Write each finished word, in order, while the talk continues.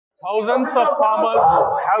Thousands of farmers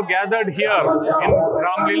have gathered here in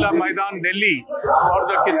Ramlila Maidan, Delhi for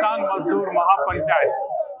the Kisan Mazdoor Mahapanchayat.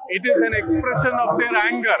 It is an expression of their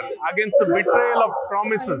anger against the betrayal of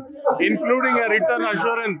promises, including a written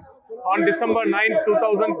assurance on December 9,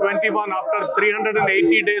 2021 after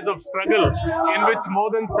 380 days of struggle in which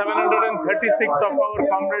more than 736 of our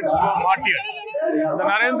comrades were martyred. The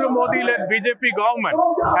Narendra Modi-led BJP government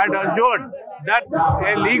had assured that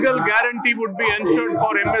a legal guarantee would be ensured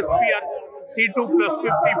for MSP at C2 plus 50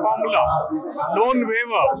 formula, loan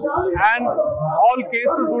waiver, and all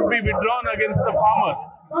cases would be withdrawn against the farmers,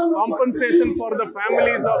 compensation for the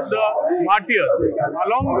families of the martyrs.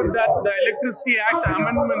 Along with that, the Electricity Act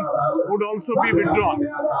amendments would also be withdrawn.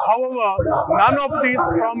 However, none of these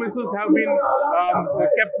promises have been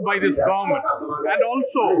kept by this government. And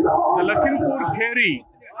also, the Lakhimpur Kheri,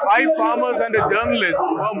 5 farmers and a journalist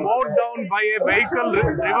were mowed down by a vehicle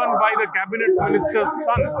driven by the cabinet minister's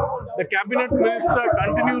son. The cabinet minister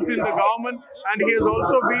continues in the government and he has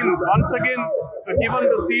also been once again given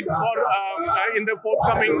the seat for in the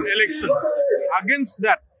forthcoming elections. Against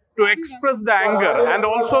that, to express the anger and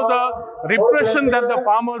also the repression that the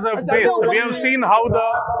farmers have faced, we have seen how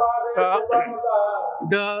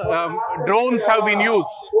the drones have been used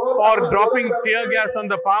for dropping tear gas on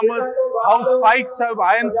the farmers, how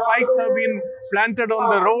iron spikes have been planted on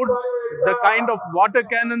the roads, the kind of water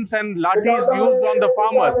cannons and lathis used on the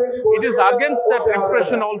farmers. It is against that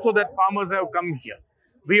repression also that farmers have come here.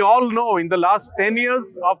 We all know in the last 10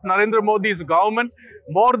 years of Narendra Modi's government,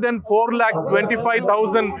 more than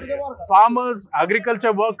 4,25,000 farmers,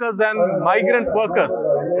 agriculture workers and migrant workers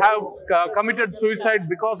have committed suicide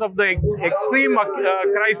because of the extreme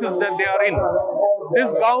crisis that they are in.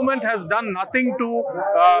 This government has done nothing to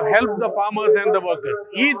help the farmers and the workers.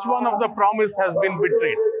 Each one of the promise has been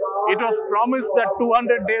betrayed. It was promised that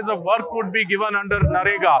 200 days of work would be given under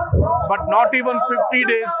Narega, but not even 50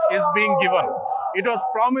 days is being given. It was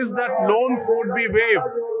promised that loans would be waived.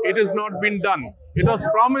 It has not been done. It was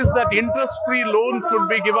promised that interest-free loans would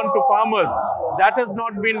be given to farmers. That has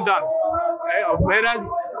not been done.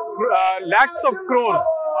 Whereas lakhs of crores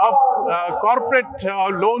of corporate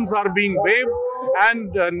loans are being waived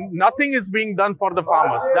and nothing is being done for the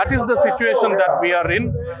farmers. That is the situation that we are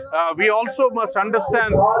in. We also must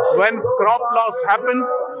understand when crop loss happens,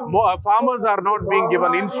 farmers are not being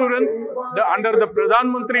given insurance. Under the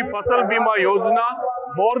Pradhan Mantri Fasal Bima Yojana,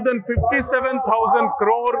 more than 57,000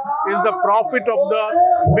 crore is the profit of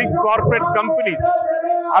the big corporate companies.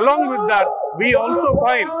 Along with that, we also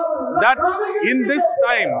find that in this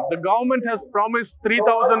time, the government has promised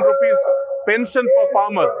 3,000 rupees pension for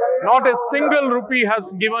farmers. Not a single rupee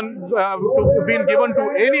has been given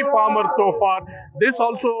to any farmer so far. This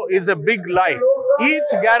also is a big lie.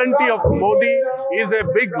 Each guarantee of Modi is a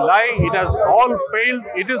big lie. It has all failed.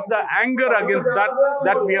 It is the anger against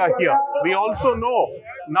that we are here. We also know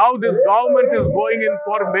now this government is going in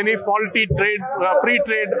for many faulty free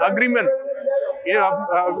trade agreements.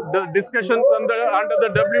 The discussions under the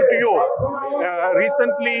WTO,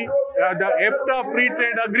 recently the EFTA free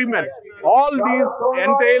trade agreement, all these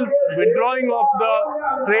entails withdrawing of the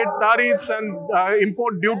trade tariffs and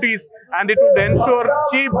import duties, and it would ensure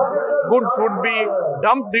cheap goods would be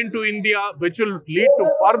dumped into India, which will lead to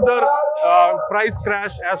further price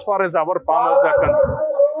crash as far as our farmers are concerned.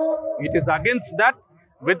 It is against that,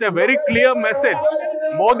 with a very clear message,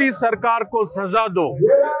 Modi Sarkar ko saza do.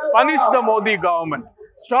 Punish the Modi government.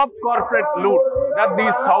 Stop corporate loot that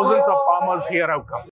these thousands of farmers here have come.